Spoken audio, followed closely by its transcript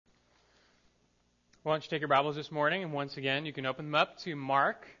Why don't you take your Bibles this morning, and once again, you can open them up to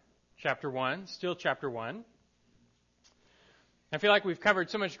Mark chapter 1, still chapter 1. I feel like we've covered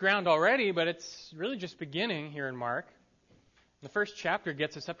so much ground already, but it's really just beginning here in Mark. The first chapter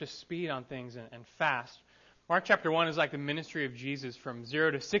gets us up to speed on things and fast. Mark chapter 1 is like the ministry of Jesus from 0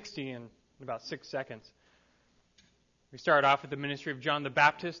 to 60 in about 6 seconds. We start off with the ministry of John the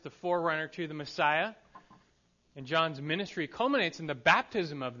Baptist, the forerunner to the Messiah. And John's ministry culminates in the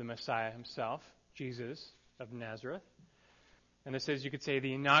baptism of the Messiah himself, Jesus of Nazareth. And this is, you could say,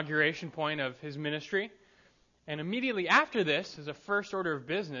 the inauguration point of his ministry. And immediately after this, as a first order of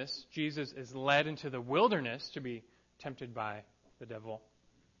business, Jesus is led into the wilderness to be tempted by the devil.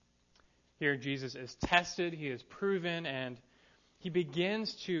 Here Jesus is tested, he is proven, and he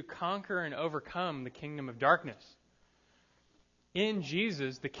begins to conquer and overcome the kingdom of darkness. In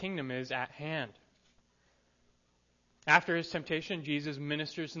Jesus, the kingdom is at hand. After his temptation, Jesus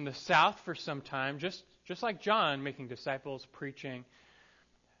ministers in the south for some time, just like John, making disciples, preaching.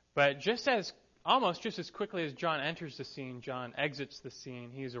 But almost just as quickly as John enters the scene, John exits the scene.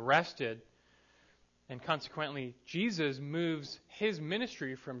 He is arrested. And consequently, Jesus moves his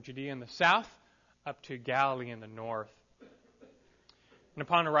ministry from Judea in the south up to Galilee in the north. And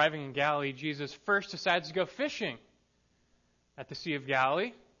upon arriving in Galilee, Jesus first decides to go fishing at the Sea of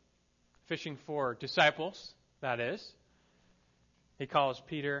Galilee, fishing for disciples, that is. He calls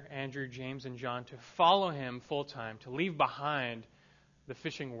Peter, Andrew, James, and John to follow him full-time, to leave behind the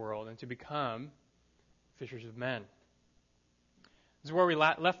fishing world and to become fishers of men. This is where we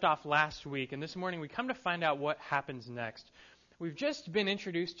left off last week, and this morning we come to find out what happens next. We've just been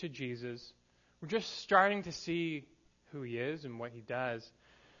introduced to Jesus. We're just starting to see who he is and what he does.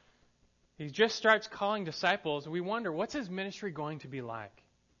 He just starts calling disciples, and we wonder, what's his ministry going to be like?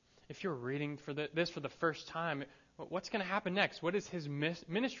 If you're reading this for the first time, what's going to happen next? What is his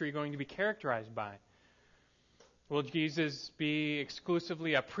ministry going to be characterized by? Will Jesus be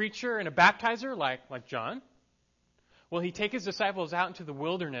exclusively a preacher and a baptizer like John? Will he take his disciples out into the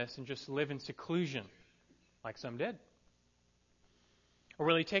wilderness and just live in seclusion like some did? Or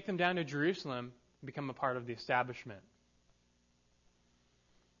will he take them down to Jerusalem and become a part of the establishment?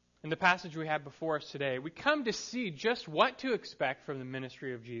 In the passage we have before us today, we come to see just what to expect from the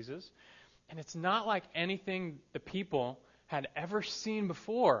ministry of Jesus. And it's not like anything the people had ever seen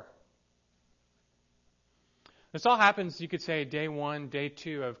before. This all happens, you could say, day 1, day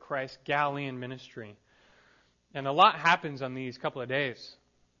 2 of Christ's Galilean ministry. And a lot happens on these couple of days.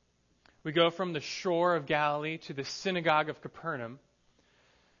 We go from the shore of Galilee to the synagogue of Capernaum.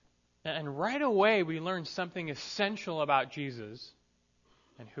 And right away we learn something essential about Jesus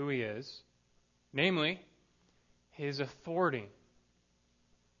and who he is, namely his authority.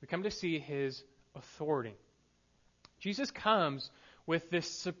 We come to see his authority. Jesus comes with this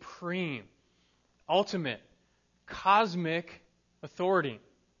supreme, ultimate, cosmic authority.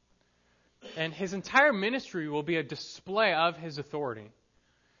 And his entire ministry will be a display of his authority.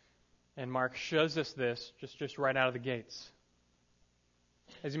 And Mark shows us this just right out of the gates.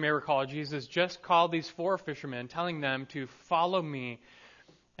 As you may recall, Jesus just called these 4 fishermen, telling them to follow me.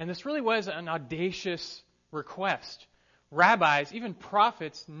 And this really was an audacious request. Rabbis, even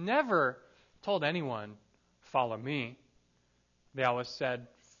prophets, never told anyone, follow me. They always said,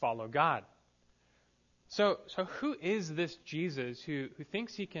 follow God. So who is this Jesus who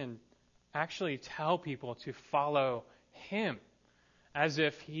thinks he can actually tell people to follow him as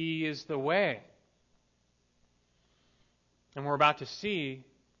if he is the way? And we're about to see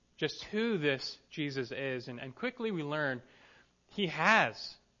just who this Jesus is. And quickly we learn he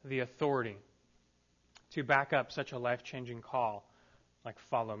has the authority to back up such a life-changing call like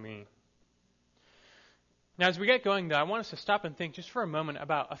follow me. Now, as we get going, though, I want us to stop and think just for a moment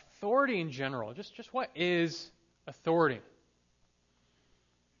about authority in general. Just what is authority?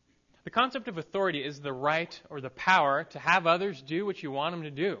 The concept of authority is the right or the power to have others do what you want them to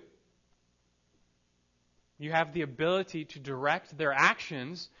do. You have the ability to direct their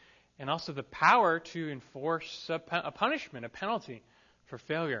actions and also the power to enforce a punishment, a penalty for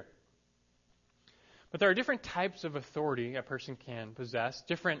failure. But there are different types of authority a person can possess,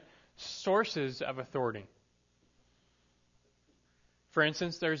 different sources of authority. For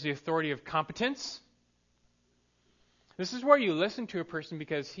instance, there's the authority of competence. This is where you listen to a person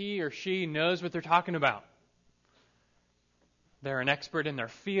because he or she knows what they're talking about. They're an expert in their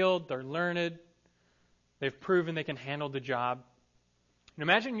field, they're learned, they've proven they can handle the job. And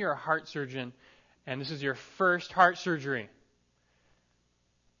imagine you're a heart surgeon and this is your first heart surgery.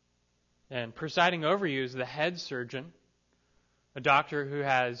 And presiding over you is the head surgeon, a doctor who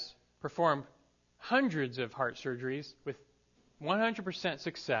has performed hundreds of heart surgeries with 100%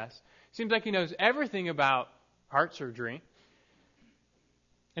 success. Seems like he knows everything about heart surgery.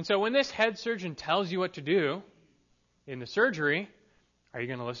 And so when this head surgeon tells you what to do in the surgery, are you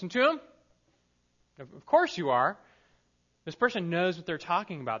going to listen to him? Of course you are. This person knows what they're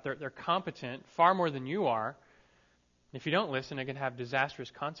talking about. They're competent far more than you are. If you don't listen, it can have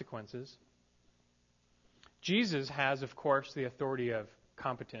disastrous consequences. Jesus has, of course, the authority of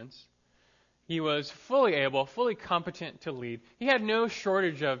competence. He was fully able, fully competent to lead. He had no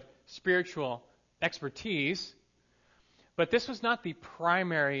shortage of spiritual expertise, but this was not the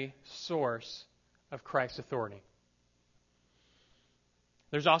primary source of Christ's authority.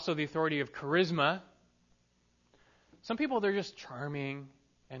 There's also the authority of charisma. Some people, they're just charming,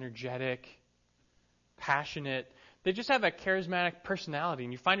 energetic, passionate. They just have a charismatic personality,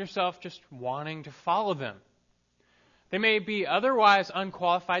 and you find yourself just wanting to follow them. They may be otherwise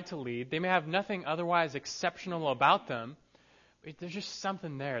unqualified to lead. They may have nothing otherwise exceptional about them. But there's just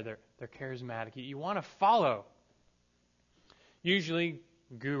something there. They're charismatic. You want to follow. Usually,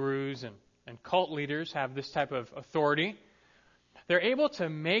 gurus and cult leaders have this type of authority. They're able to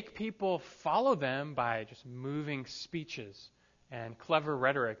make people follow them by just moving speeches and clever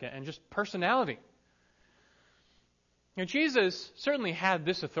rhetoric and just personality. Now, Jesus certainly had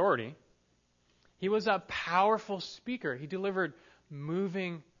this authority. He was a powerful speaker. He delivered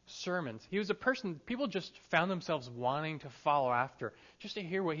moving sermons. He was a person people just found themselves wanting to follow after, just to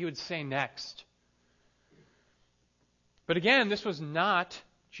hear what he would say next. But again, this was not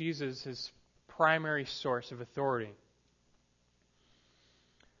Jesus' primary source of authority.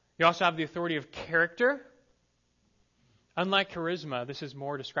 You also have the authority of character. Unlike charisma, this is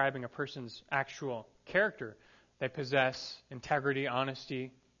more describing a person's actual character. They possess integrity,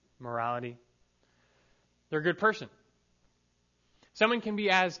 honesty, morality. They're a good person. Someone can be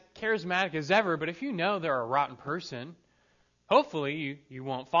as charismatic as ever, but if you know they're a rotten person, hopefully you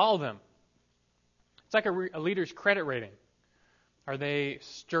won't follow them. It's like a leader's credit rating. Are they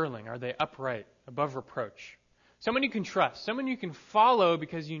sterling? Are they upright, above reproach? Someone you can trust. Someone you can follow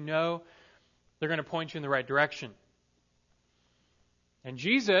because you know they're going to point you in the right direction. And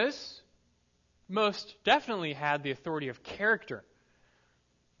Jesus most definitely had the authority of character.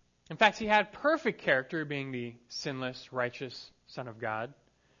 In fact, he had perfect character, being the sinless, righteous Son of God.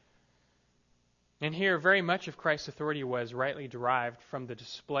 And here, very much of Christ's authority was rightly derived from the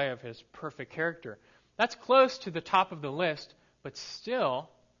display of his perfect character. That's close to the top of the list, but still,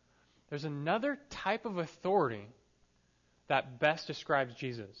 there's another type of authority that best describes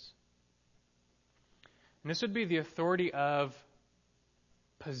Jesus. And this would be the authority of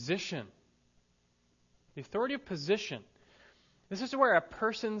position. The authority of position. This is where a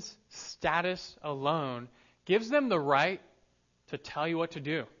person's status alone gives them the right to tell you what to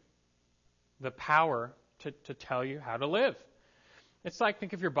do, the power to tell you how to live. It's like,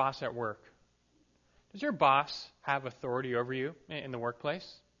 think of your boss at work. Does your boss have authority over you in the workplace?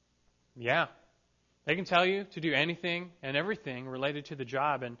 Yeah. They can tell you to do anything and everything related to the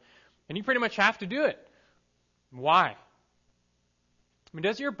job, and you pretty much have to do it. Why? I mean,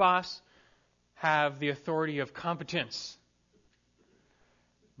 does your boss have the authority of competence?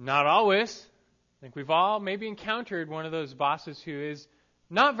 Not always. I think we've all maybe encountered one of those bosses who is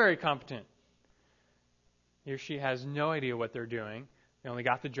not very competent. He or she has no idea what they're doing. They only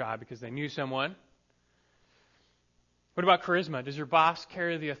got the job because they knew someone. What about charisma? Does your boss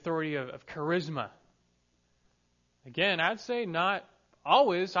carry the authority of charisma? Again, I'd say not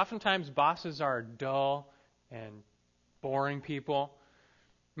always. Oftentimes bosses are dull and boring people.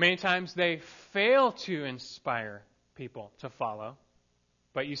 Many times they fail to inspire people to follow,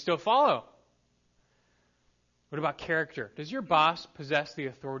 but you still follow. What about character? Does your boss possess the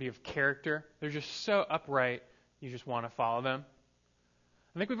authority of character? They're just so upright, you just want to follow them.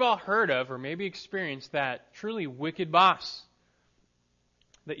 I think we've all heard of or maybe experienced that truly wicked boss.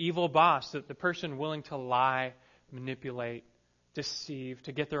 The evil boss, the person willing to lie, manipulate, deceive,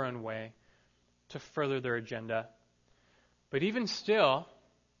 to get their own way, to further their agenda. But even still,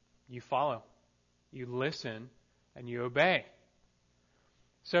 you follow, you listen, and you obey.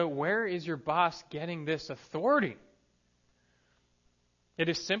 So where is your boss getting this authority? It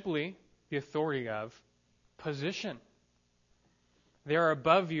is simply the authority of position. They are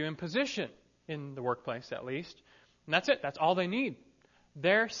above you in position, in the workplace at least. And that's it. That's all they need.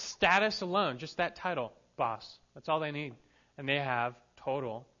 Their status alone, just that title, boss, that's all they need. And they have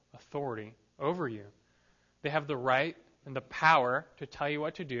total authority over you. They have the right and the power to tell you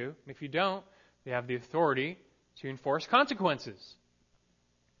what to do. And if you don't, they have the authority to enforce consequences.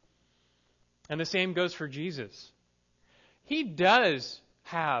 And the same goes for Jesus. He does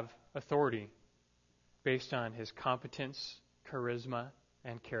have authority based on his competence, charisma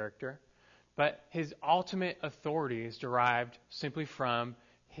and character, but his ultimate authority is derived simply from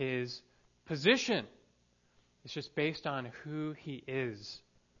his position. It's just based on who he is.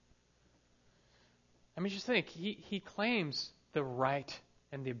 I mean, just think, he claims the right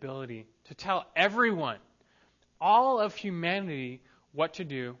and the ability to tell everyone, all of humanity, what to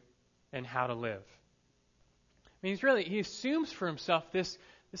do and how to live. I mean, he assumes for himself this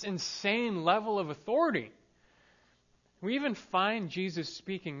insane level of authority. We even find Jesus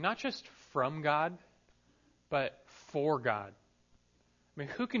speaking not just from God, but for God. I mean,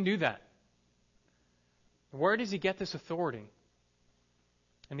 who can do that? Where does he get this authority?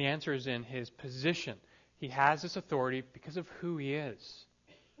 And the answer is in his position. He has this authority because of who he is.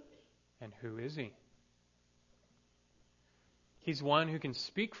 And who is he? He's one who can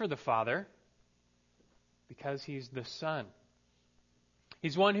speak for the Father because he's the Son.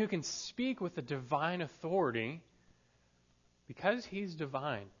 He's one who can speak with a divine authority because he's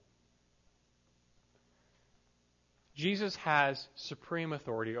divine. Jesus has supreme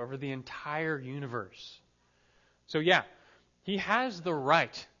authority over the entire universe. So yeah, he has the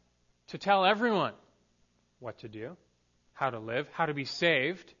right to tell everyone what to do, how to live, how to be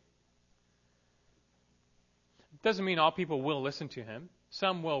saved. It doesn't mean all people will listen to him.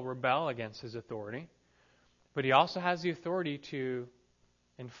 Some will rebel against his authority. But he also has the authority to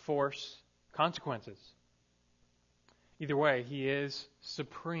enforce consequences. Either way, he is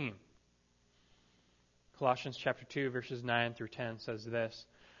supreme. Colossians chapter 2, verses 9 through 10 says this: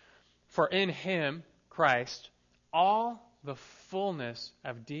 "For in him, Christ, all the fullness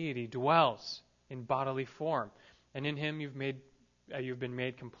of deity dwells in bodily form, and in him you've been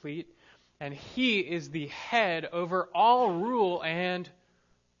made complete, and he is the head over all rule and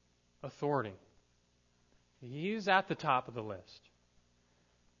authority." He's at the top of the list.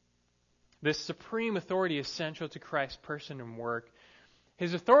 This supreme authority is central to Christ's person and work.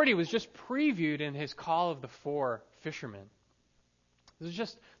 His authority was just previewed in his call of the 4 fishermen. This is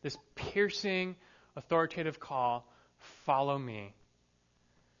just this piercing, authoritative call, "Follow me."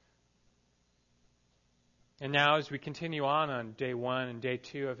 And now as we continue on day 1 and day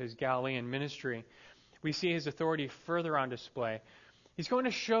 2 of his Galilean ministry, we see his authority further on display. He's going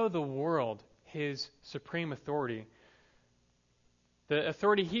to show the world his supreme authority. The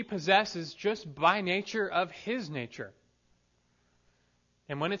authority he possesses just by nature of his nature.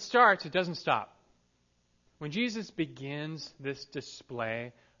 And when it starts, it doesn't stop. When Jesus begins this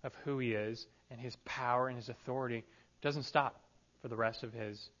display of who he is and his power and his authority, it doesn't stop for the rest of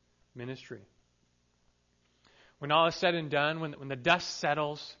his ministry. When all is said and done, when the dust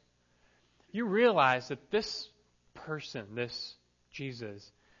settles, you realize that this person, this Jesus,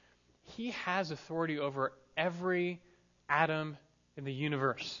 he has authority over every atom in the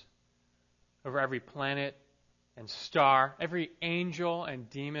universe, over every planet and star, every angel and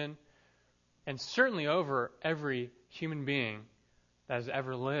demon, and certainly over every human being that has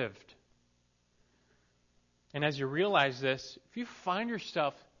ever lived. And as you realize this, if you find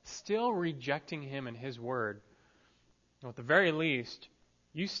yourself still rejecting him and his word, at the very least,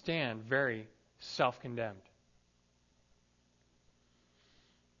 you stand very self-condemned.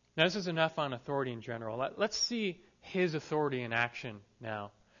 Now, this is enough on authority in general. Let's see his authority in action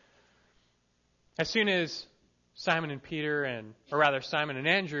now. As soon as Simon and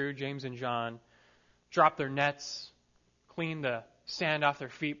Andrew, James and John, drop their nets, clean the sand off their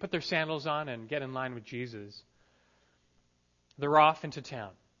feet, put their sandals on, and get in line with Jesus, they're off into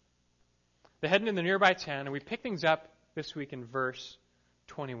town. They head into the nearby town, and we pick things up this week in verse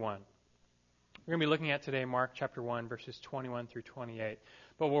 21. We're going to be looking at today Mark chapter 1, verses 21 through 28.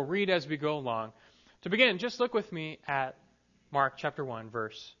 But we'll read as we go along. To begin, just look with me at Mark chapter 1,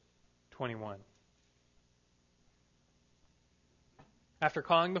 verse 21. After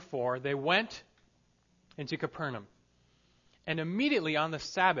calling the 4, they went into Capernaum. And immediately on the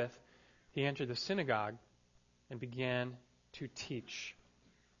Sabbath, he entered the synagogue and began to teach.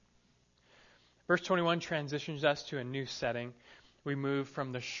 Verse 21 transitions us to a new setting. We move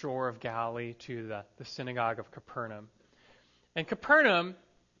from the shore of Galilee to the synagogue of Capernaum. And Capernaum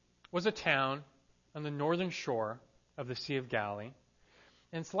was a town on the northern shore of the Sea of Galilee.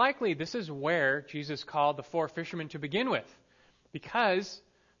 And it's likely this is where Jesus called the 4 fishermen to begin with, because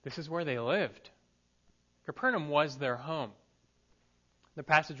this is where they lived. Capernaum was their home. The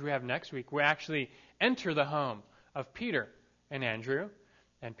passage we have next week, we actually enter the home of Peter and Andrew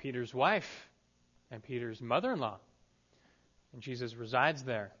and Peter's wife and Peter's mother-in-law. And Jesus resides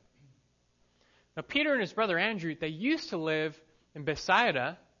there. Now, Peter and his brother Andrew, they used to live in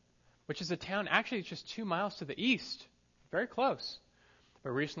Bethsaida, which is a town actually just 2 miles to the east. Very close.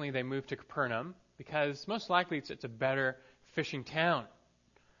 But recently they moved to Capernaum because most likely it's a better fishing town.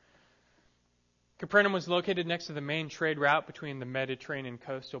 Capernaum was located next to the main trade route between the Mediterranean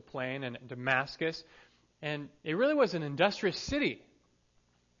coastal plain and Damascus, and it really was an industrious city.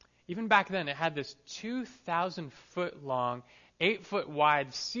 Even back then, it had this 2,000-foot long, 8-foot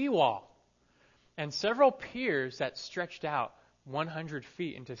wide seawall and several piers that stretched out 100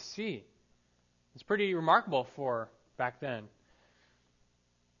 feet into sea. It's pretty remarkable for back then.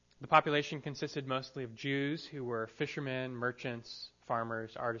 The population consisted mostly of Jews who were fishermen, merchants,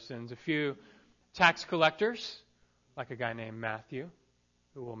 farmers, artisans, a few tax collectors, like a guy named Matthew,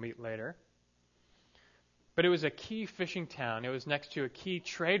 who we'll meet later. But it was a key fishing town. It was next to a key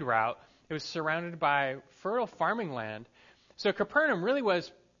trade route. It was surrounded by fertile farming land. So Capernaum really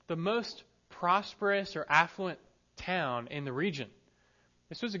was the most prosperous or affluent town in the region.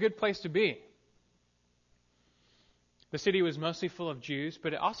 This was a good place to be. The city was mostly full of Jews,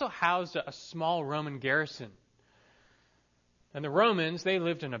 but it also housed a small Roman garrison. And the Romans, they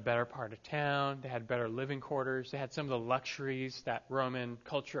lived in a better part of town. They had better living quarters. They had some of the luxuries that Roman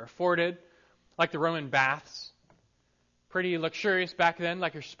culture afforded, like the Roman baths. Pretty luxurious back then,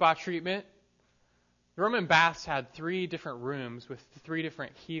 like your spa treatment. The Roman baths had 3 different rooms with 3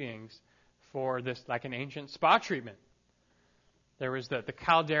 different heatings for this, like an ancient spa treatment. There was the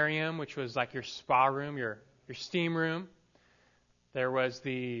caldarium, which was like your spa room, your steam room. There was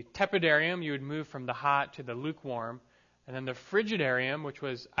the tepidarium. You would move from the hot to the lukewarm. And then the frigidarium, which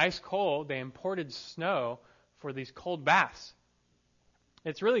was ice cold. They imported snow for these cold baths.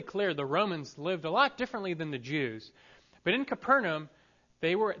 It's really clear the Romans lived a lot differently than the Jews. But in Capernaum,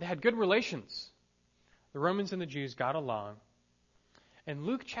 they had good relations. The Romans and the Jews got along. And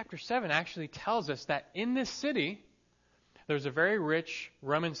Luke chapter 7 actually tells us that in this city, there was a very rich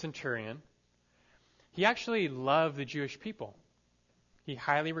Roman centurion. He actually loved the Jewish people. He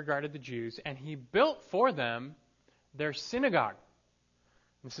highly regarded the Jews, and he built for them their synagogue.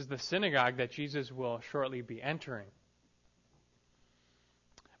 This is the synagogue that Jesus will shortly be entering.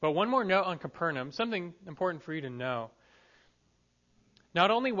 But one more note on Capernaum, something important for you to know.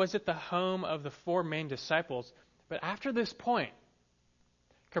 Not only was it the home of the 4 main disciples, but after this point,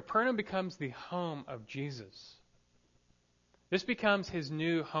 Capernaum becomes the home of Jesus. This becomes his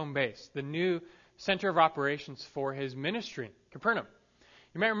new home base, the new center of operations for his ministry, Capernaum.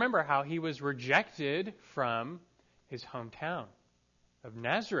 You may remember how he was rejected from his hometown of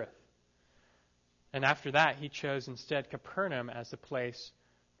Nazareth. And after that, he chose instead Capernaum as the place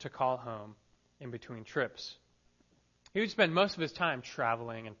to call home in between trips. He would spend most of his time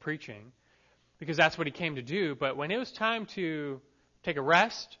traveling and preaching because that's what he came to do. But when it was time to take a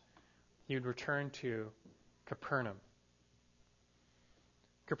rest, he would return to Capernaum.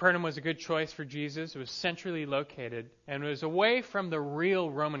 Capernaum was a good choice for Jesus. It was centrally located and it was away from the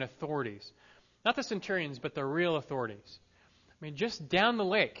real Roman authorities. Not the centurions, but the real authorities. I mean, just down the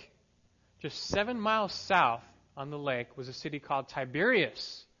lake, just 7 miles south on the lake, was a city called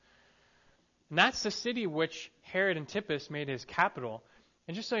Tiberias. And that's the city which Herod Antipas made his capital.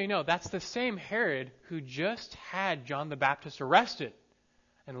 And just so you know, that's the same Herod who just had John the Baptist arrested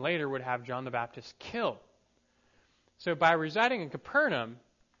and later would have John the Baptist killed. So by residing in Capernaum,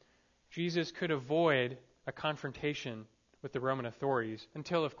 Jesus could avoid a confrontation with the Roman authorities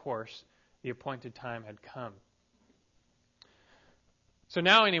until, of course, the appointed time had come. So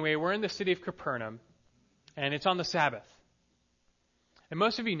now, anyway, we're in the city of Capernaum, and it's on the Sabbath. And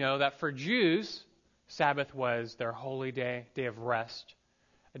most of you know that for Jews, Sabbath was their holy day, day of rest,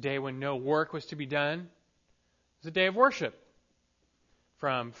 a day when no work was to be done. It was a day of worship.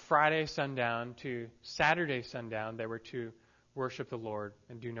 From Friday sundown to Saturday sundown, they were to worship the Lord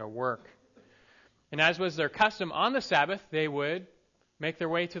and do no work. And as was their custom on the Sabbath, they would make their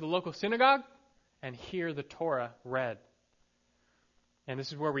way to the local synagogue and hear the Torah read. And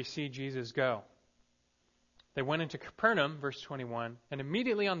this is where we see Jesus go. They went into Capernaum, verse 21, and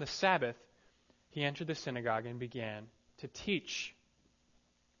immediately on the Sabbath, he entered the synagogue and began to teach.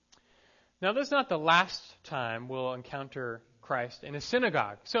 Now, this is not the last time we'll encounter Christ in a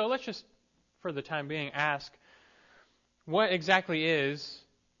synagogue. So let's just, for the time being, ask, what exactly is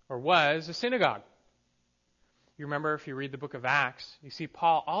or was a synagogue? You remember, if you read the book of Acts, you see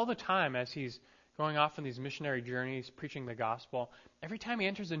Paul all the time as he's going off on these missionary journeys, preaching the gospel. Every time he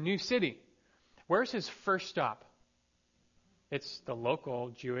enters a new city, where's his first stop? It's the local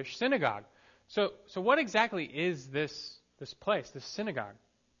Jewish synagogue. So what exactly is this place, this synagogue?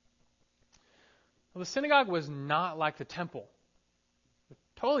 Well, the synagogue was not like the temple.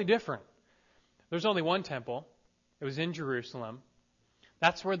 Totally different. There's only one temple. It was in Jerusalem.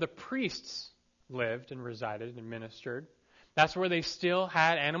 That's where the priests lived and resided and ministered. That's where they still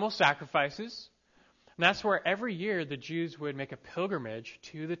had animal sacrifices. And that's where every year the Jews would make a pilgrimage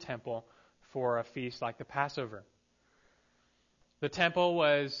to the temple for a feast like the Passover. The temple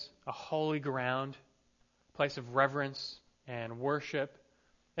was a holy ground, place of reverence and worship.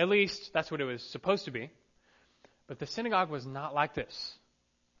 At least that's what it was supposed to be. But the synagogue was not like this.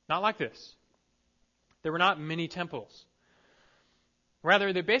 Not like this. There were not many temples.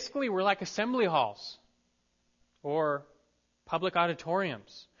 Rather, they basically were like assembly halls or public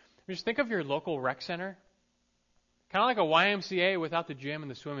auditoriums. Just think of your local rec center. Kind of like a YMCA without the gym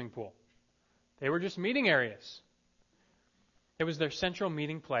and the swimming pool. They were just meeting areas. It was their central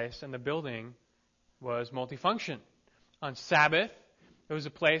meeting place, and the building was multifunction. On Sabbath, it was a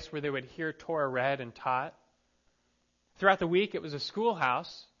place where they would hear Torah read and taught. Throughout the week, it was a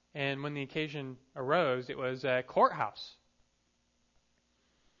schoolhouse, and when the occasion arose, it was a courthouse.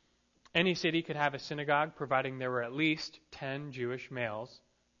 Any city could have a synagogue, providing there were at least 10 Jewish males,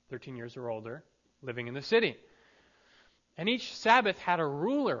 13 years or older, living in the city. And each Sabbath had a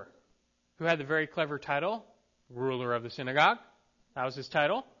ruler who had the very clever title, ruler of the synagogue. That was his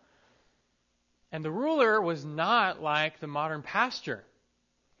title. And the ruler was not like the modern pastor.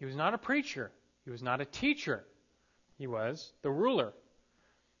 He was not a preacher. He was not a teacher. He was the ruler.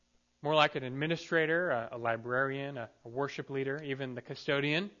 More like an administrator, a librarian, a worship leader, even the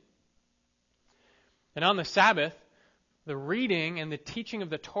custodian. And on the Sabbath, the reading and the teaching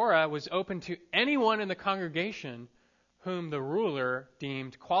of the Torah was open to anyone in the congregation whom the ruler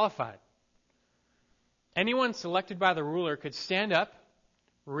deemed qualified. Anyone selected by the ruler could stand up,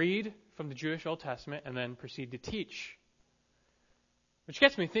 read from the Jewish Old Testament, and then proceed to teach. Which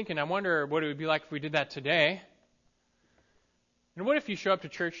gets me thinking, I wonder what it would be like if we did that today. And what if you show up to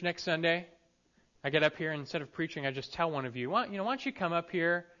church next Sunday? I get up here and instead of preaching, I just tell one of you, why don't you come up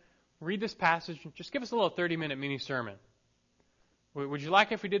here, read this passage, and just give us a little 30-minute mini sermon. Would you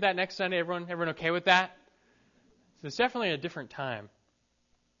like if we did that next Sunday? Everyone okay with that? So it's definitely a different time.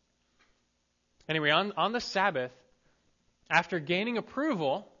 Anyway, on the Sabbath, after gaining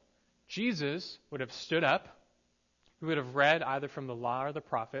approval, Jesus would have stood up. He would have read either from the law or the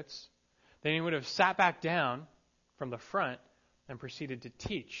prophets. Then he would have sat back down from the front and proceeded to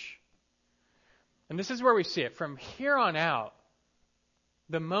teach. And this is where we see it. From here on out,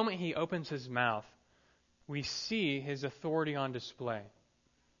 the moment he opens his mouth, we see his authority on display.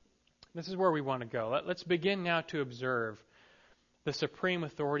 This is where we want to go. Let's begin now to observe the supreme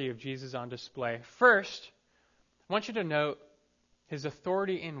authority of Jesus on display. First, I want you to note his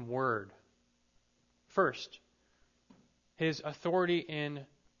authority in word. First, his authority in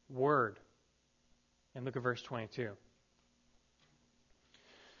word. And look at verse 22.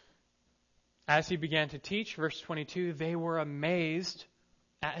 As he began to teach, verse 22, they were amazed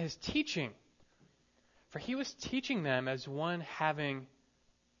at his teaching. For he was teaching them as one having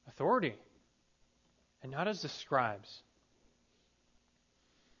authority, and not as the scribes.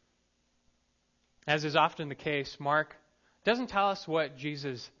 As is often the case, Mark doesn't tell us what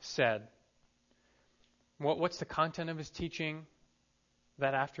Jesus said. What's the content of his teaching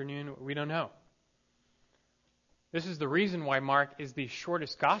that afternoon? We don't know. This is the reason why Mark is the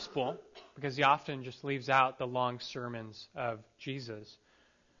shortest gospel, because he often just leaves out the long sermons of Jesus.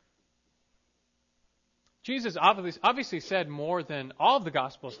 Jesus obviously said more than all of the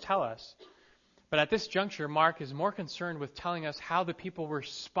Gospels tell us, but at this juncture, Mark is more concerned with telling us how the people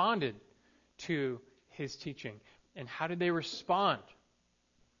responded to his teaching. And how did they respond?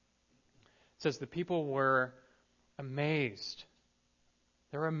 It says the people were amazed.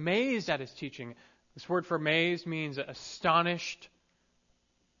 They were amazed at his teaching. This word for amazed means astonished,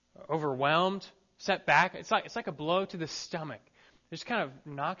 overwhelmed, set back. It's like a blow to the stomach. It just kind of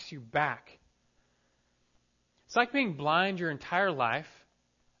knocks you back. It's like being blind your entire life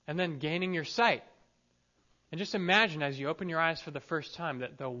and then gaining your sight. And just imagine as you open your eyes for the first time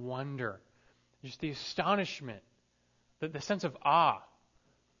that the wonder, just the astonishment, the sense of awe.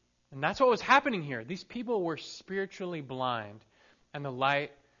 And that's what was happening here. These people were spiritually blind, and the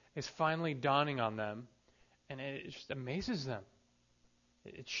light is finally dawning on them, and it just amazes them.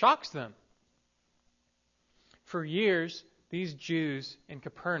 It shocks them. For years, these Jews in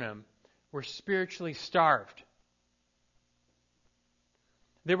Capernaum were spiritually starved.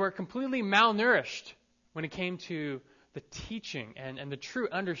 They were completely malnourished when it came to the teaching and the true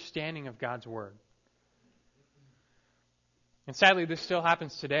understanding of God's Word. And sadly, this still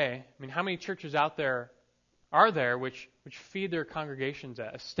happens today. I mean, how many churches out there are there which feed their congregations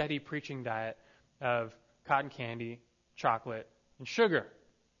a steady preaching diet of cotton candy, chocolate, and sugar?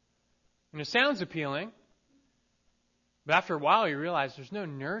 And it sounds appealing, but after a while you realize there's no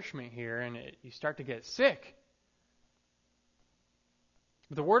nourishment here, and you start to get sick.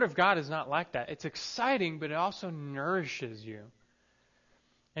 But the Word of God is not like that. It's exciting, but it also nourishes you.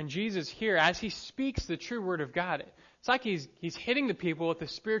 And Jesus here, as he speaks the true Word of God, it's like he's hitting the people with a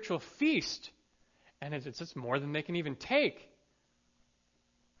spiritual feast. And it's just more than they can even take.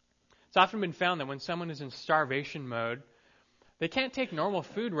 It's often been found that when someone is in starvation mode, they can't take normal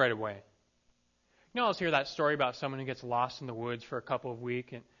food right away. You always hear that story about someone who gets lost in the woods for a couple of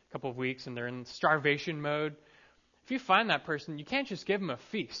weeks and they're in starvation mode. If you find that person, you can't just give them a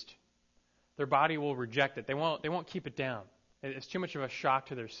feast. Their body will reject it. They won't keep it down. It's too much of a shock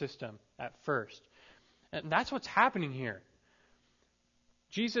to their system at first. And that's what's happening here.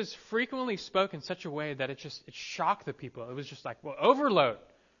 Jesus frequently spoke in such a way that it shocked the people. It was just like, overload.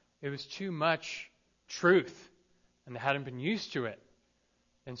 It was too much truth, and they hadn't been used to it.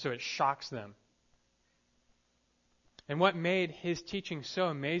 And so it shocks them. And what made his teaching so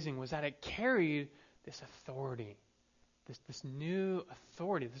amazing was that it carried this authority. This new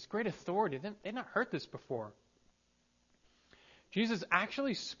authority, this great authority. They'd not heard this before. Jesus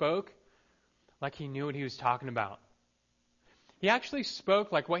actually spoke like he knew what he was talking about. He actually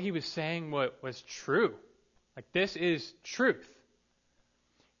spoke like what he was saying was true. Like this is truth.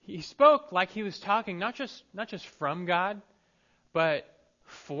 He spoke like he was talking not just from God, but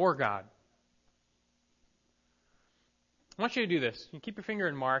for God. I want you to do this. You keep your finger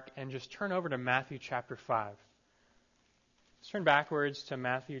in Mark and just turn over to Matthew chapter 5. Let's turn backwards to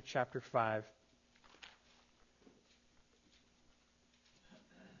Matthew chapter 5.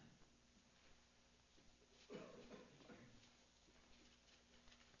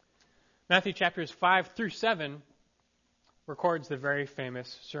 Matthew chapters 5 through 7 records the very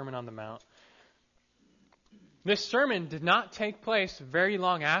famous Sermon on the Mount. This sermon did not take place very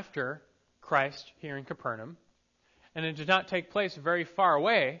long after Christ here in Capernaum, and it did not take place very far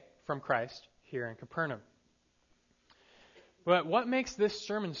away from Christ here in Capernaum. But what makes this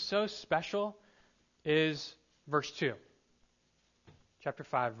sermon so special is verse 2. Chapter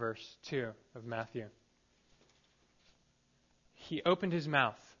 5, verse 2 of Matthew. He opened his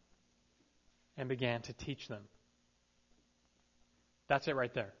mouth and began to teach them. That's it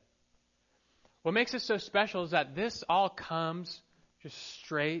right there. What makes it so special is that this all comes just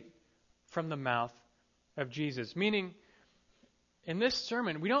straight from the mouth of Jesus. Meaning, in this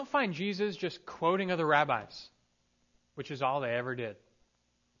sermon, we don't find Jesus just quoting other rabbis, which is all they ever did.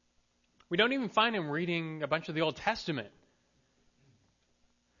 We don't even find him reading a bunch of the Old Testament.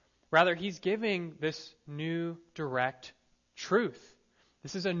 Rather, he's giving this new direct truth.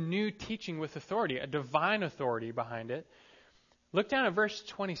 This is a new teaching with authority, a divine authority behind it. Look down at verse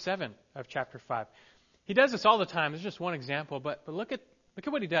 27 of chapter 5. He does this all the time. This is just one example, but look at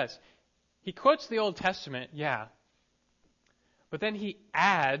what he does. He quotes the Old Testament, yeah, but then he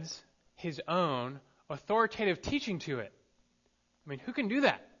adds his own authoritative teaching to it. I mean, who can do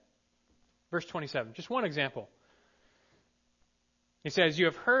that? Verse 27, just one example. He says, "You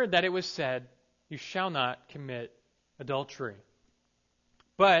have heard that it was said, 'You shall not commit adultery.'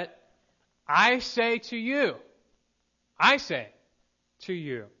 But I say to you,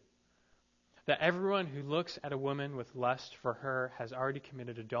 that everyone who looks at a woman with lust for her has already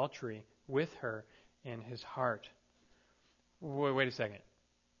committed adultery with her in his heart." Wait a second.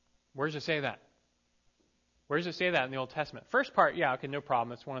 Where does it say that? Where does it say that in the Old Testament? First part, yeah, okay, no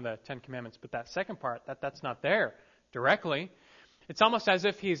problem. It's one of the Ten Commandments. But that second part, that's not there directly. It's almost as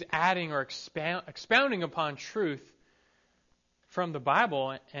if he's adding or expounding upon truth from the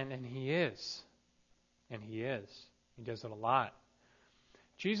Bible, and he is. And he is. He does it a lot.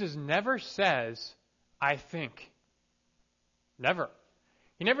 Jesus never says, "I think." Never.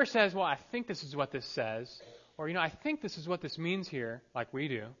 He never says, "Well, I think this is what this says," or, "I think this is what this means here," like we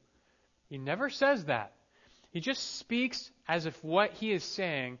do. He never says that. He just speaks as if what he is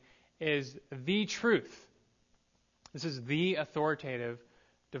saying is the truth. This is the authoritative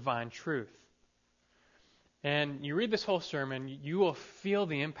divine truth. And you read this whole sermon, you will feel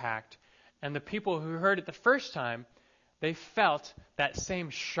the impact. And the people who heard it the first time, they felt that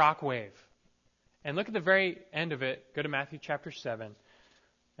same shock wave. And look at the very end of it. Go to Matthew chapter 7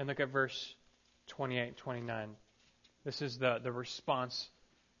 and look at verse 28 and 29. This is the response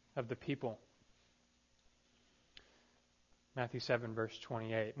of the people. Matthew 7, verse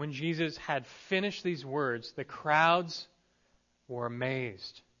 28. When Jesus had finished these words, the crowds were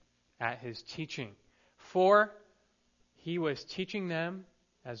amazed at his teaching, for he was teaching them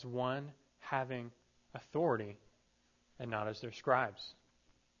as one having authority and not as their scribes.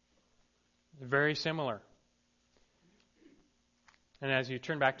 Very similar. And as you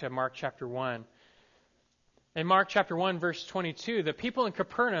turn back to Mark chapter 1, in Mark chapter 1, verse 22, the people in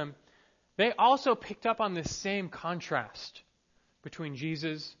Capernaum, they also picked up on this same contrast between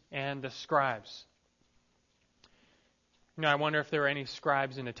Jesus and the scribes. I wonder if there were any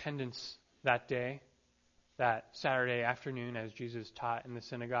scribes in attendance that day, that Saturday afternoon as Jesus taught in the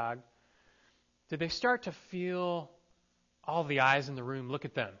synagogue. Did they start to feel all the eyes in the room look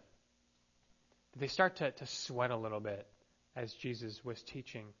at them? Did they start to sweat a little bit as Jesus was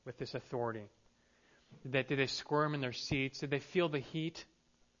teaching with this authority? Did they squirm in their seats? Did they feel the heat?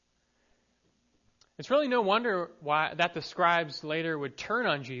 It's really no wonder why that the scribes later would turn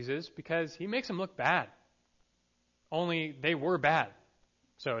on Jesus, because he makes them look bad. Only they were bad,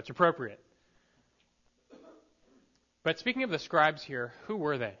 so it's appropriate. But speaking of the scribes here, who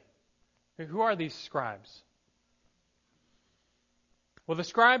were they? Who are these scribes? Well, the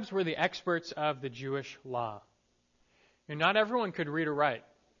scribes were the experts of the Jewish law. And not everyone could read or write.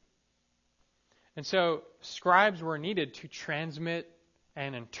 And so scribes were needed to transmit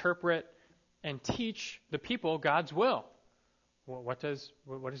and interpret and teach the people God's will. Well, what does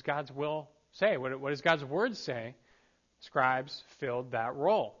God's will say? What does God's word say? Scribes filled that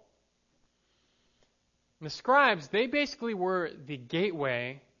role. And the scribes, they basically were the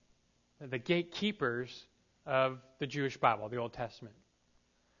gateway, the gatekeepers of the Jewish Bible, the Old Testament.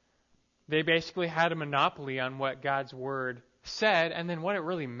 They basically had a monopoly on what God's word said and then what it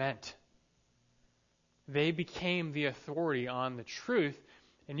really meant. They became the authority on the truth,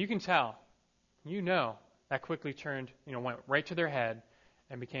 and you can tell, that quickly went right to their head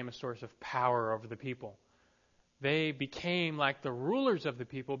and became a source of power over the people. They became like the rulers of the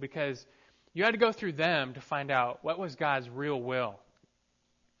people because you had to go through them to find out what was God's real will.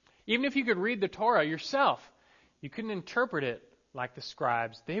 Even if you could read the Torah yourself, you couldn't interpret it like the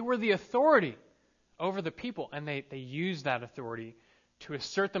scribes. They were the authority over the people, and they used that authority to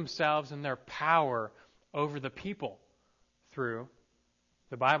assert themselves and their power over the people through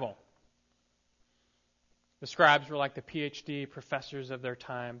the Bible. The scribes were like the PhD professors of their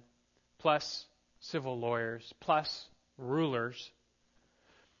time, plus civil lawyers, plus rulers.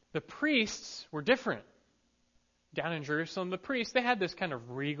 The priests were different. Down in Jerusalem, the priests, they had this kind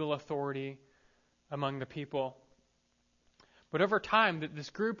of regal authority among the people. But over time, this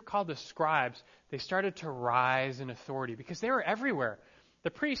group called the scribes, they started to rise in authority because they were everywhere.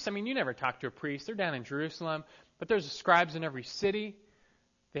 The priests, you never talk to a priest. They're down in Jerusalem, but there's scribes in every city.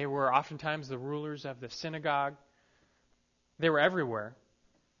 They were oftentimes the rulers of the synagogue. They were everywhere.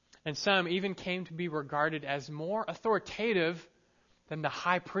 And some even came to be regarded as more authoritative than the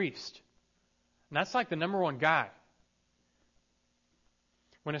high priest. And that's like the number one guy.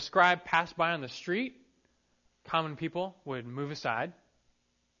 When a scribe passed by on the street, common people would move aside.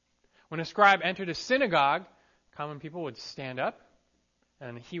 When a scribe entered a synagogue, common people would stand up,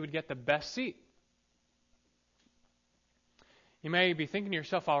 and he would get the best seat. You may be thinking to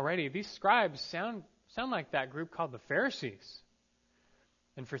yourself already, these scribes sound like that group called the Pharisees.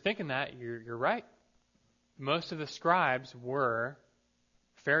 And for thinking that, you're right. Most of the scribes were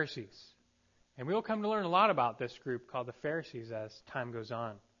Pharisees. And we will come to learn a lot about this group called the Pharisees as time goes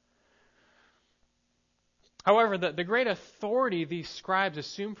on. However, the great authority these scribes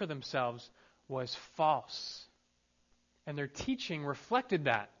assumed for themselves was false. And their teaching reflected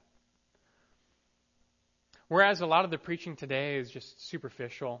that. Whereas a lot of the preaching today is just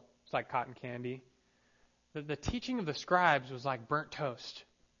superficial, it's like cotton candy, the teaching of the scribes was like burnt toast.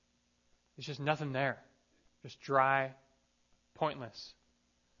 There's just nothing there. Just dry, pointless.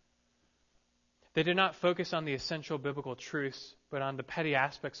 They did not focus on the essential biblical truths, but on the petty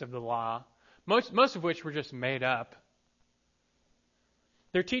aspects of the law, most of which were just made up.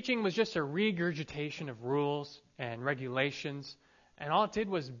 Their teaching was just a regurgitation of rules and regulations, and all it did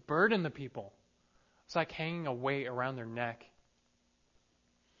was burden the people. It's like hanging a weight around their neck.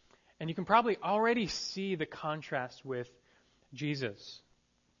 And you can probably already see the contrast with Jesus.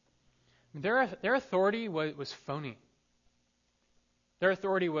 Their authority was phony. Their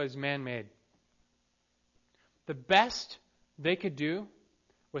authority was man-made. The best they could do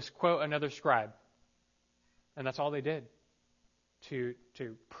was quote another scribe. And that's all they did to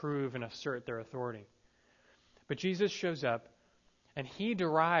prove and assert their authority. But Jesus shows up, and he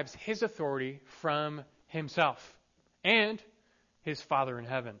derives his authority from himself and his Father in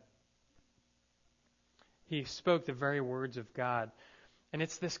heaven. He spoke the very words of God. And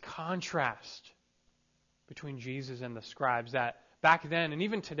it's this contrast between Jesus and the scribes that back then and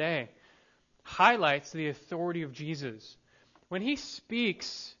even today highlights the authority of Jesus. When he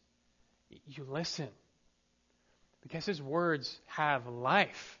speaks, you listen because his words have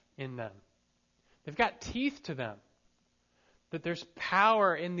life in them. They've got teeth to them. That there's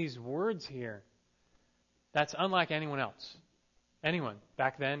power in these words here that's unlike anyone else. Anyone,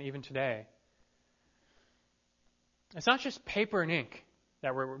 back then, even today. It's not just paper and ink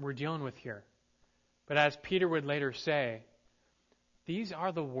that we're dealing with here. But as Peter would later say, these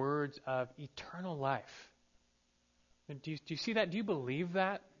are the words of eternal life. Do you see that? Do you believe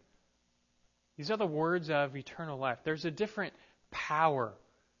that? These are the words of eternal life. There's a different power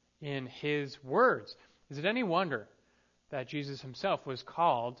in his words. Is it any wonder that Jesus himself was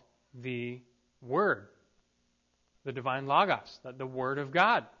called the Word, the divine Logos, the Word of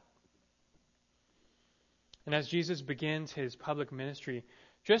God? And as Jesus begins his public ministry,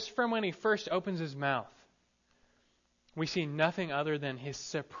 just from when he first opens his mouth, we see nothing other than his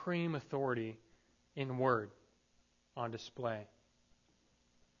supreme authority in word on display.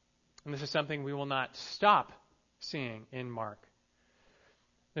 And this is something we will not stop seeing in Mark.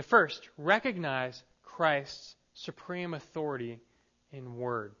 The first, recognize Christ's supreme authority in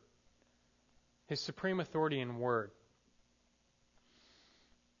word. His supreme authority in word.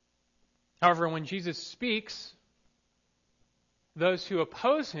 However, when Jesus speaks, those who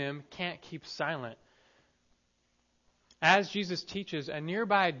oppose him can't keep silent. As Jesus teaches, a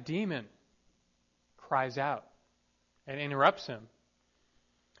nearby demon cries out and interrupts him.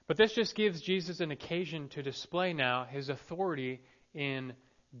 But this just gives Jesus an occasion to display now his authority in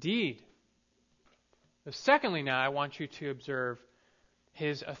deed. But secondly, now I want you to observe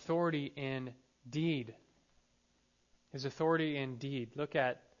his authority in deed. His authority in deed. Look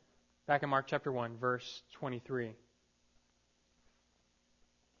at back in Mark chapter 1, verse 23.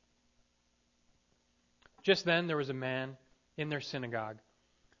 Just then there was a man in their synagogue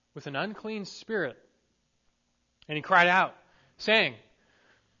with an unclean spirit, and he cried out, saying,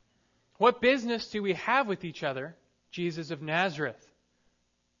 "What business do we have with each other, Jesus of Nazareth?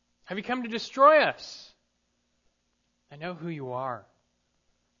 Have you come to destroy us? I know who you are,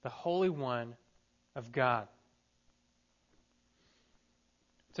 the Holy One of God."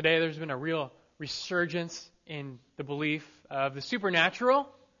 Today there's been a real resurgence in the belief of the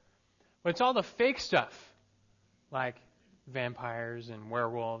supernatural, but it's all the fake stuff, like vampires and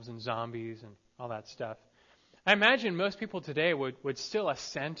werewolves and zombies and all that stuff. I imagine most people today would still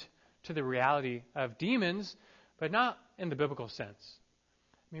assent to the reality of demons, but not in the biblical sense.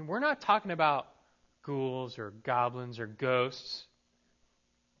 I mean, we're not talking about ghouls or goblins or ghosts.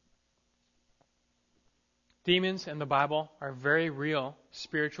 Demons in the Bible are very real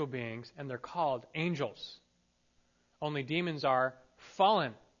spiritual beings, and they're called angels. Only demons are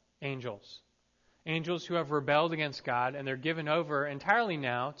fallen angels. Angels who have rebelled against God, and they're given over entirely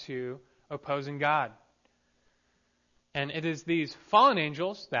now to opposing God. And it is these fallen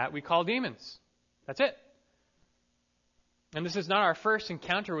angels that we call demons. That's it. And this is not our first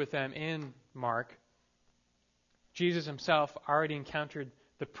encounter with them in Mark. Jesus himself already encountered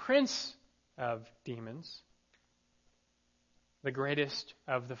the prince of demons, the greatest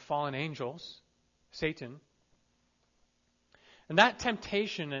of the fallen angels, Satan. And that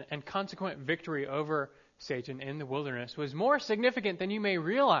temptation and consequent victory over Satan in the wilderness was more significant than you may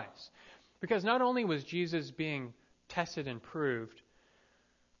realize. Because not only was Jesus being tested and proved,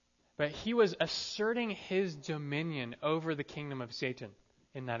 but he was asserting his dominion over the kingdom of Satan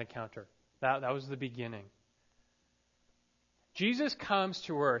in that encounter. That was the beginning. Jesus comes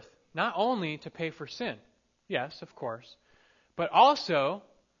to earth not only to pay for sin, yes, of course, but also,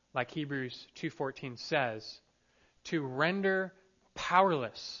 like Hebrews 2:14 says, to render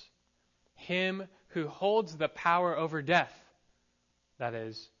powerless him who holds the power over death, that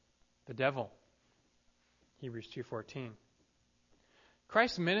is, the devil. Hebrews 2:14.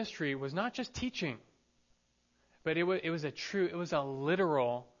 Christ's ministry was not just teaching, but it was a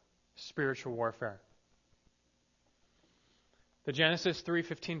literal spiritual warfare. The Genesis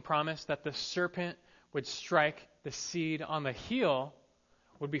 3:15 promise that the serpent would strike the seed on the heel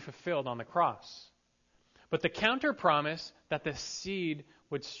would be fulfilled on the cross. But the counter promise that the seed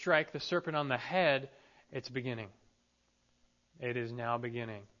would strike the serpent on the head, it's beginning. It is now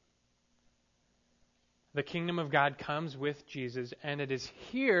beginning. The kingdom of God comes with Jesus, and it is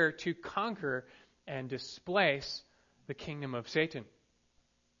here to conquer and displace the kingdom of Satan.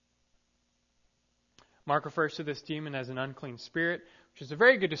 Mark refers to this demon as an unclean spirit, which is a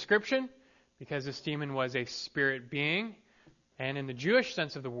very good description because this demon was a spirit being, and in the Jewish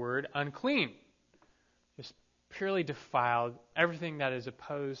sense of the word, unclean. Just purely defiled, everything that is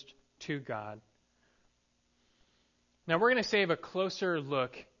opposed to God. Now we're going to save a closer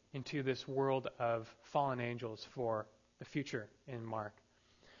look into this world of fallen angels for the future in Mark.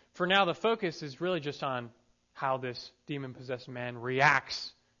 For now, the focus is really just on how this demon-possessed man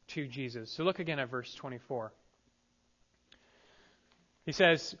reacts to Jesus. So look again at verse 24. He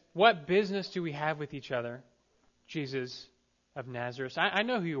says, "What business do we have with each other, Jesus of Nazareth? I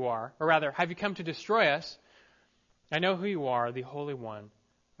know who you are. Or rather, have you come to destroy us? I know who you are, the Holy One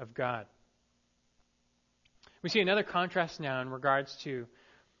of God. We see another contrast now in regards to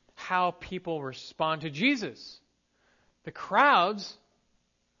how people respond to Jesus. The crowds,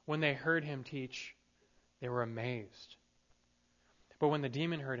 when they heard him teach, they were amazed. But when the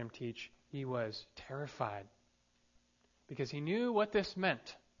demon heard him teach, he was terrified because he knew what this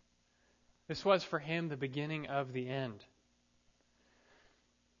meant. This was for him the beginning of the end.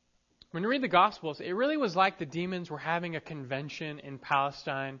 When you read the Gospels, it really was like the demons were having a convention in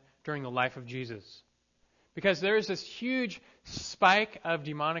Palestine during the life of Jesus. Because there is this huge spike of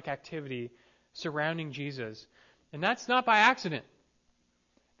demonic activity surrounding Jesus. And that's not by accident.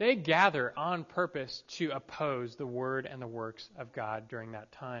 They gather on purpose to oppose the word and the works of God during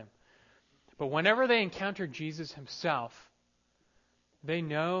that time. But whenever they encounter Jesus himself, they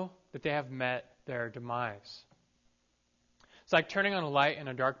know that they have met their demise. It's like turning on a light in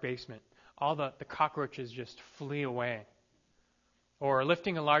a dark basement. All the cockroaches just flee away. Or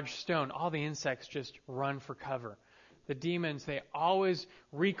lifting a large stone, all the insects just run for cover. The demons, they always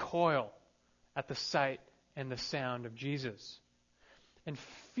recoil at the sight and the sound of Jesus. And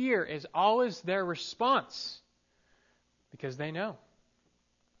fear is always their response because they know.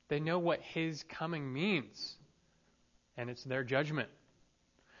 They know what his coming means. And it's their judgment.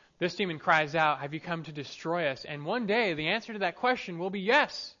 This demon cries out, "Have you come to destroy us?" And one day the answer to that question will be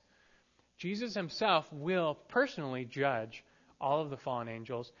yes. Jesus himself will personally judge all of the fallen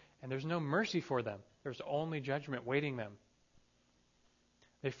angels, and there's no mercy for them. There's only judgment waiting them.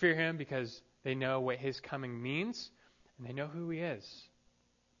 They fear him because they know what his coming means, and they know who he is.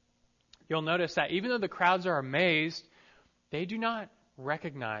 You'll notice that even though the crowds are amazed, they do not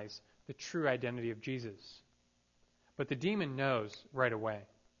recognize the true identity of Jesus. But the demon knows right away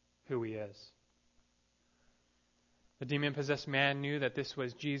who he is. The demon-possessed man knew that this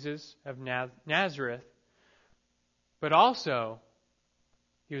was Jesus of Nazareth, but also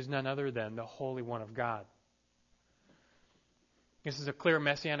he was none other than the Holy One of God. This is a clear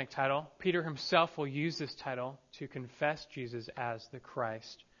messianic title. Peter himself will use this title to confess Jesus as the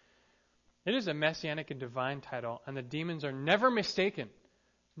Christ. It is a messianic and divine title, and the demons are never mistaken,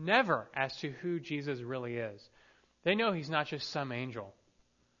 never, as to who Jesus really is. They know he's not just some angel.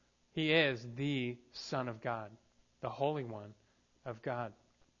 He is the Son of God, the Holy One of God.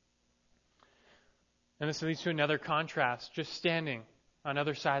 And this leads to another contrast, just standing on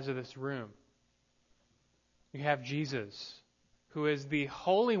other sides of this room. You have Jesus, who is the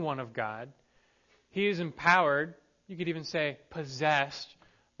Holy One of God. He is empowered, you could even say possessed,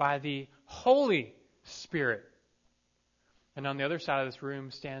 by the Holy Spirit. And on the other side of this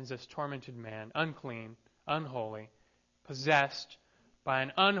room stands this tormented man, unclean, unholy, possessed by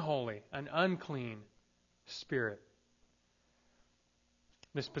an unholy, an unclean spirit.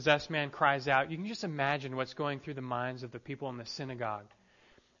 This possessed man cries out. You can just imagine what's going through the minds of the people in the synagogue.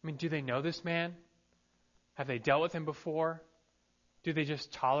 I mean, do they know this man? Have they dealt with him before? Do they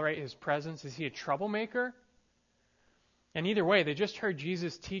just tolerate his presence? Is he a troublemaker? And either way, they just heard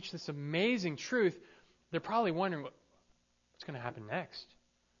Jesus teach this amazing truth. They're probably wondering what's going to happen next.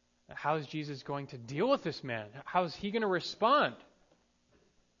 How is Jesus going to deal with this man? How is he going to respond?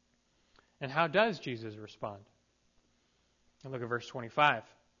 And how does Jesus respond? And look at verse 25.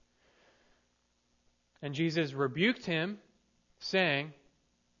 And Jesus rebuked him, saying,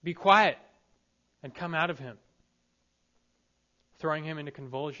 "Be quiet, and come out of him." Throwing him into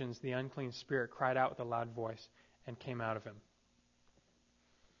convulsions, the unclean spirit cried out with a loud voice and came out of him.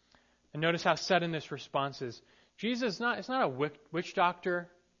 And notice how sudden this response is. Jesus is not a witch doctor.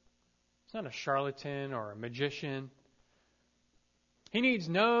 He's not a charlatan or a magician. He needs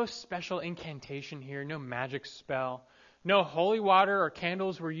no special incantation here, no magic spell. No holy water or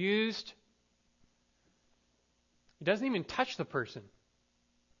candles were used. He doesn't even touch the person.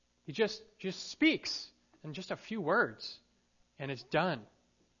 He just speaks in just a few words, and it's done.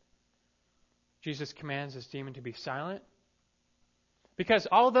 Jesus commands this demon to be silent. Because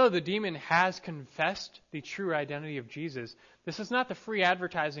although the demon has confessed the true identity of Jesus, this is not the free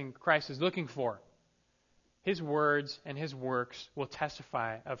advertising Christ is looking for. His words and his works will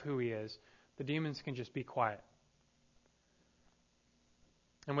testify of who he is. The demons can just be quiet.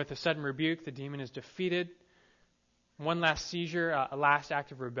 And with a sudden rebuke, the demon is defeated. One last seizure, a last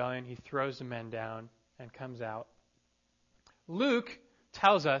act of rebellion, he throws the men down and comes out. Luke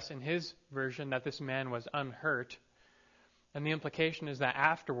tells us in his version that this man was unhurt. And the implication is that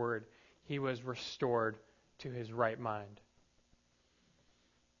afterward, he was restored to his right mind.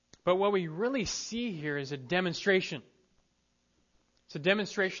 But what we really see here is a demonstration. It's a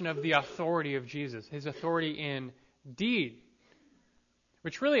demonstration of the authority of Jesus, his authority in deed.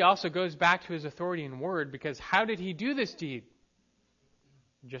 Which really also goes back to his authority in word, because how did he do this deed?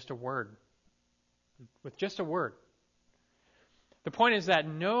 Just a word. With just a word. The point is that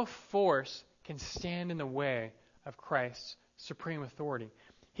no force can stand in the way of Christ's supreme authority.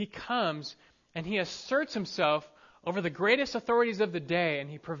 He comes and he asserts himself over the greatest authorities of the day, and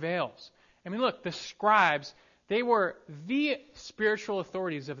he prevails. I mean, look, the scribes, they were the spiritual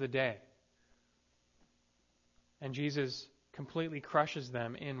authorities of the day. And Jesus completely crushes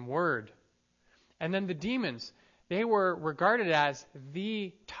them in word. And then the demons, they were regarded as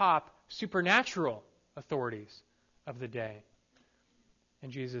the top supernatural authorities of the day.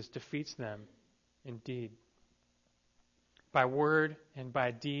 And Jesus defeats them indeed. By word and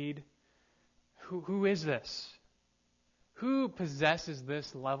by deed. Who is this? Who possesses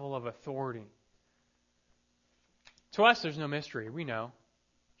this level of authority? To us, there's no mystery. We know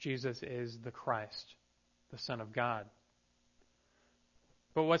Jesus is the Christ, the Son of God.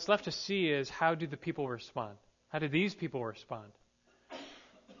 But what's left to see is, how do the people respond? How do these people respond?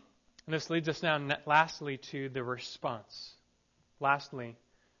 And this leads us now, lastly, to the response. Lastly,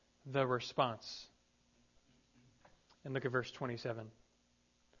 the response. And look at verse 27.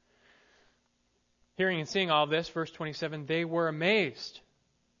 Hearing and seeing all this, verse 27, they were amazed,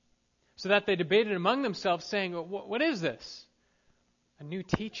 so that they debated among themselves, saying, what is this? A new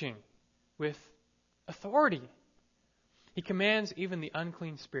teaching with authority. He commands even the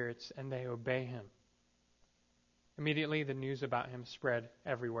unclean spirits, and they obey him. Immediately, the news about him spread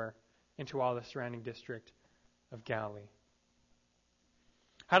everywhere into all the surrounding district of Galilee.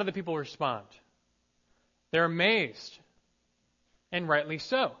 How do the people respond? They're amazed, and rightly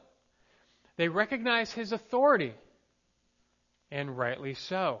so. They recognize his authority, and rightly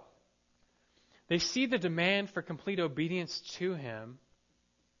so. They see the demand for complete obedience to him,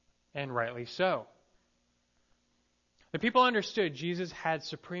 and rightly so. The people understood Jesus had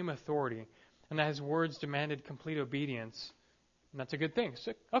supreme authority, and that his words demanded complete obedience, and that's a good thing.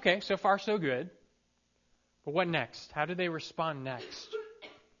 So, okay, so far so good. But what next? How did they respond next?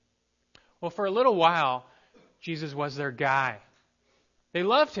 Well, for a little while, Jesus was their guy. They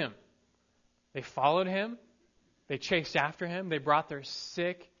loved him. They followed him. They chased after him. They brought their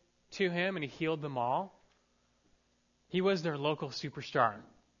sick to him, and he healed them all. He was their local superstar.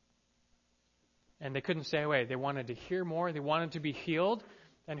 And they couldn't stay away. They wanted to hear more. They wanted to be healed.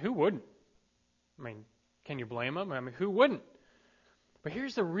 And who wouldn't? I mean, can you blame them? I mean, who wouldn't? But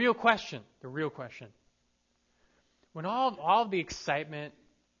here's the real question. The real question. When all of the excitement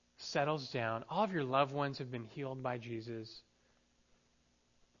settles down, all of your loved ones have been healed by Jesus,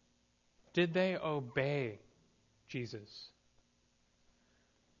 did they obey Jesus?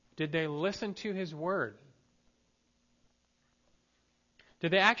 Did they listen to his word?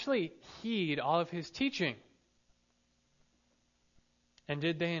 Did they actually heed all of his teaching? And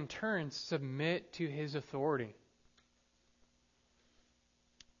did they in turn submit to his authority?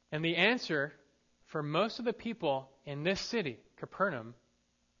 And the answer for most of the people in this city, Capernaum,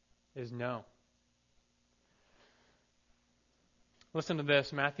 is no. Listen to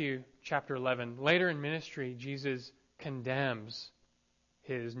this, Matthew chapter 11. Later in ministry, Jesus condemns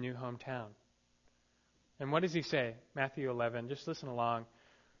his new hometown. And what does he say? Matthew 11. Just listen along.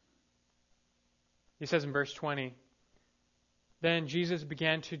 He says in verse 20, Then Jesus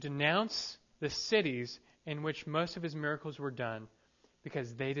began to denounce the cities in which most of his miracles were done,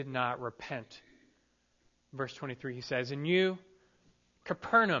 because they did not repent. Verse 23, he says, And you,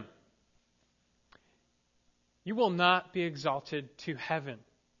 Capernaum, you will not be exalted to heaven,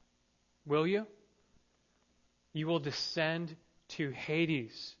 will you? You will descend to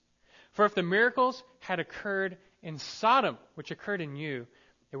Hades. For if the miracles had occurred in Sodom, which occurred in you,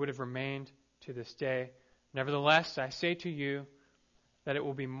 it would have remained to this day. Nevertheless, I say to you that it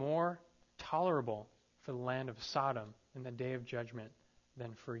will be more tolerable for the land of Sodom in the day of judgment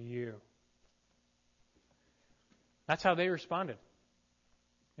than for you. That's how they responded.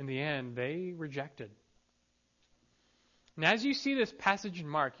 In the end, they rejected. And as you see this passage in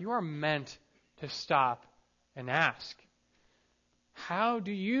Mark, you are meant to stop and ask, how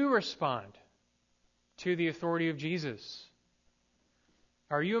do you respond to the authority of Jesus?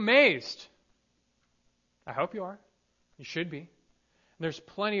 Are you amazed? I hope you are. You should be. There's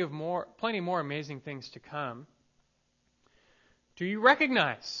plenty more amazing things to come. Do you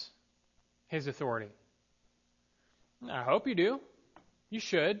recognize his authority? I hope you do. You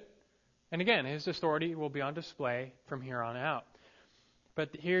should. And again, his authority will be on display from here on out. But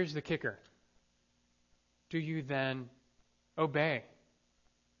here's the kicker. Do you then obey?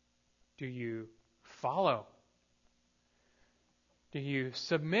 Do you follow? Do you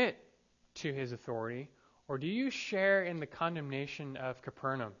submit to his authority, Or do you share in the condemnation of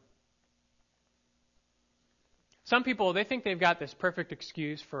Capernaum? Some people, they think they've got this perfect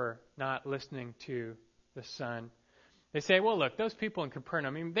excuse for not listening to the Son. They say, well, look, those people in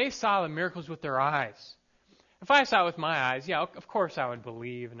Capernaum, I mean, they saw the miracles with their eyes. If I saw it with my eyes, yeah, of course I would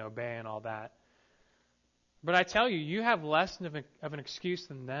believe and obey and all that. But I tell you, you have less of an excuse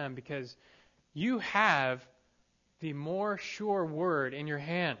than them because you have the more sure word in your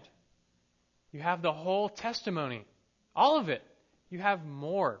hand. You have the whole testimony, all of it. You have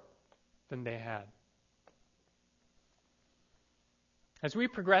more than they had. As we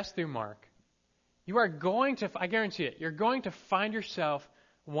progress through Mark, you are going to, I guarantee it, you're going to find yourself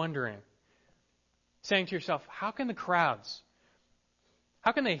wondering, saying to yourself, how can the crowds,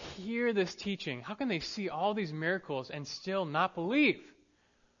 how can they hear this teaching? How can they see all these miracles and still not believe?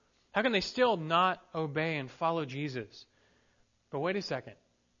 How can they still not obey and follow Jesus? But wait a second.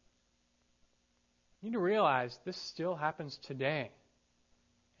 You need to realize this still happens today.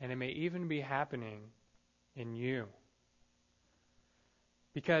 And it may even be happening in you.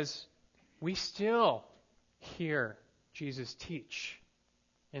 Because we still hear Jesus teach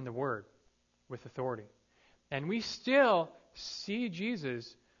in the Word with authority. And we still see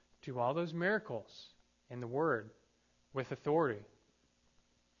Jesus do all those miracles in the Word with authority.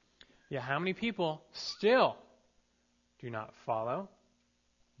 Yet how many people still do not follow,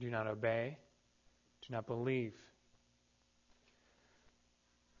 do not obey, do not believe?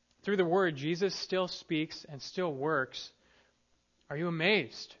 Through the Word, Jesus still speaks and still works. Are you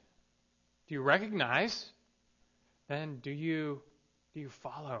amazed? Do you recognize? Then do you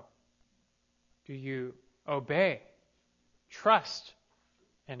follow? Do you obey? Trust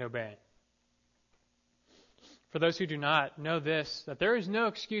and obey. For those who do not know this, that there is no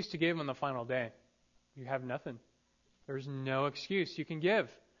excuse to give on the final day. You have nothing. There is no excuse you can give.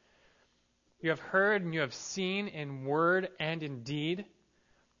 You have heard and you have seen in word and in deed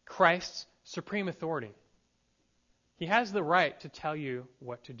Christ's supreme authority. He has the right to tell you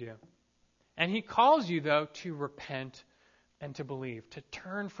what to do. And He calls you, though, to repent and to believe, to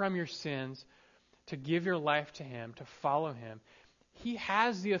turn from your sins, to give your life to Him, to follow Him. He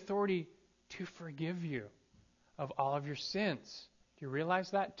has the authority to forgive you of all of your sins. Do you realize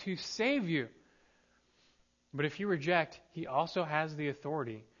that? To save you. But if you reject, He also has the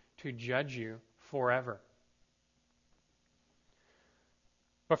authority to judge you forever.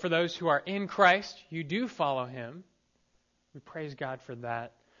 But for those who are in Christ, you do follow Him. We praise God for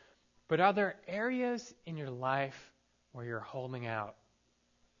that. But are there areas in your life where you're holding out?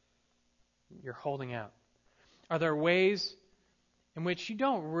 You're holding out. Are there ways in which you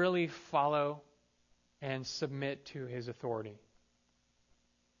don't really follow and submit to His authority?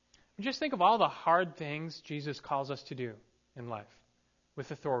 Just think of all the hard things Jesus calls us to do in life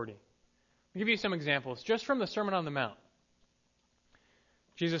with authority. I'll give you some examples just from the Sermon on the Mount.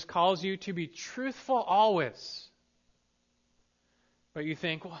 Jesus calls you to be truthful always. But you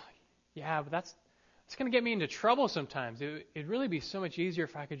think, well, yeah, but that's going to get me into trouble sometimes. It'd really be so much easier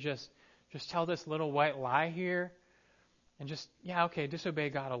if I could just tell this little white lie here and disobey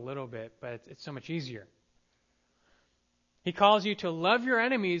God a little bit, but it's so much easier. He calls you to love your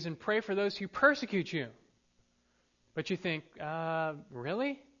enemies and pray for those who persecute you. But you think,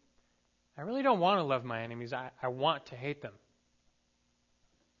 really? I really don't want to love my enemies. I want to hate them.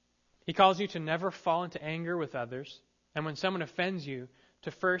 He calls you to never fall into anger with others, and when someone offends you,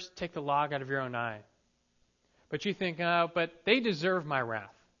 to first take the log out of your own eye. But you think, but they deserve my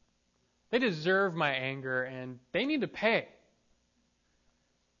wrath. They deserve my anger, and they need to pay.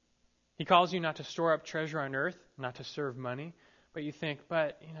 He calls you not to store up treasure on earth, not to serve money. But you think,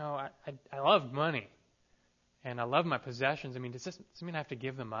 I love money, and I love my possessions. Does this mean I have to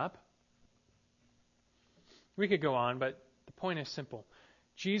give them up? We could go on, but the point is simple.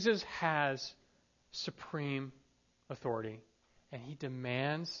 Jesus has supreme authority, and He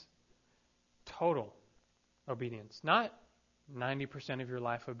demands total obedience. Not 90% of your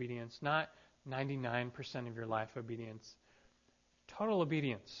life obedience, not 99% of your life obedience. Total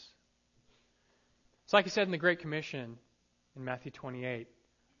obedience. It's like He said in the Great Commission in Matthew 28,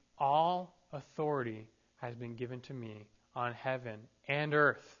 all authority has been given to me on heaven and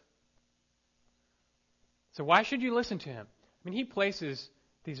earth. So why should you listen to Him? He places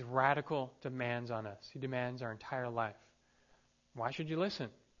these radical demands on us. He demands our entire life. Why should you listen?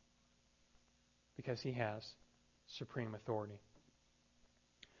 Because He has supreme authority.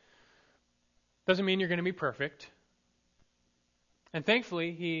 Doesn't mean you're going to be perfect. And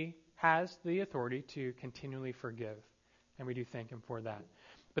thankfully, He has the authority to continually forgive. And we do thank Him for that.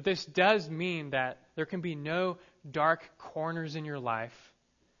 But this does mean that there can be no dark corners in your life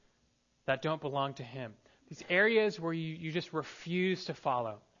that don't belong to Him. These areas where you just refuse to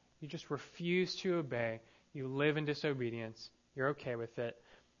follow. You just refuse to obey. You live in disobedience. You're okay with it.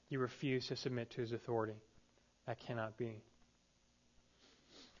 You refuse to submit to his authority. That cannot be.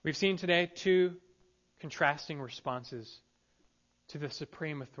 We've seen today two contrasting responses to the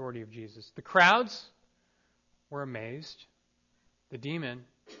supreme authority of Jesus. The crowds were amazed. The demon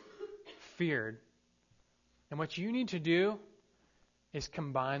feared. And what you need to do is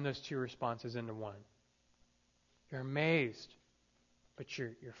combine those two responses into one. You're amazed, but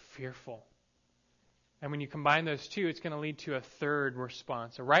you're fearful. And when you combine those two, it's going to lead to a third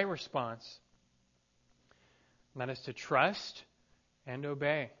response, a right response. And that is to trust and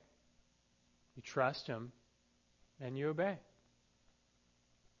obey. You trust him and you obey.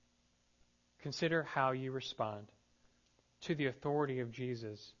 Consider how you respond to the authority of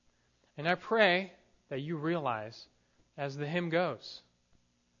Jesus. And I pray that you realize, as the hymn goes,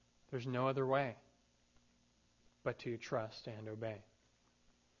 there's no other way but to trust and obey.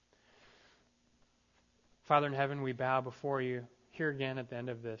 Father in heaven, we bow before you here again at the end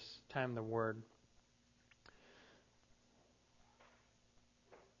of this time of the Word.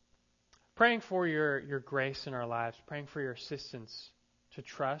 Praying for your grace in our lives, praying for your assistance to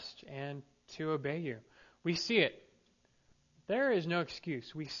trust and to obey you. We see it. There is no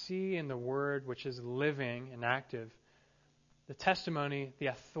excuse. We see in the Word, which is living and active, the testimony, the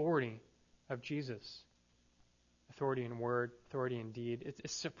authority of Jesus. Authority in word, authority in deed.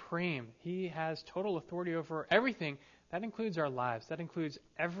 It's supreme. He has total authority over everything. That includes our lives. That includes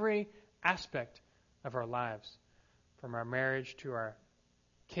every aspect of our lives. From our marriage to our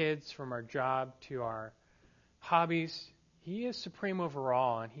kids, from our job to our hobbies. He is supreme over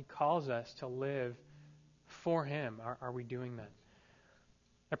all, and he calls us to live for him. Are we doing that?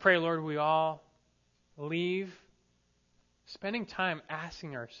 I pray, Lord, we all leave spending time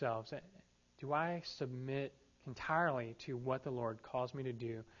asking ourselves, do I submit entirely to what the Lord calls me to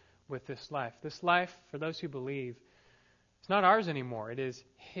do with this life? This life, for those who believe, it's not ours anymore. It is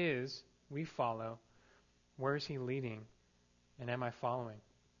his. We follow. Where is he leading? And am I following?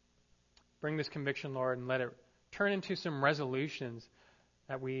 Bring this conviction, Lord, and let it turn into some resolutions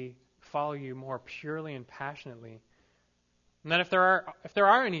that we follow you more purely and passionately. And that if there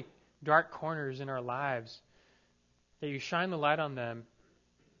are any dark corners in our lives, that you shine the light on them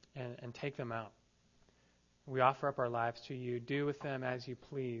and take them out. We offer up our lives to you. Do with them as you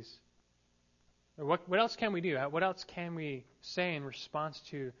please. What else can we do? What else can we say in response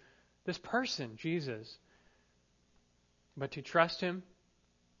to this person, Jesus? But to trust him,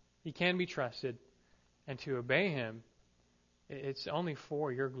 he can be trusted, and to obey him, it's only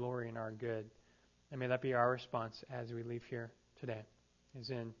for your glory and our good. And may that be our response as we leave here today. Is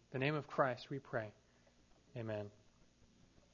in the name of Christ we pray. Amen.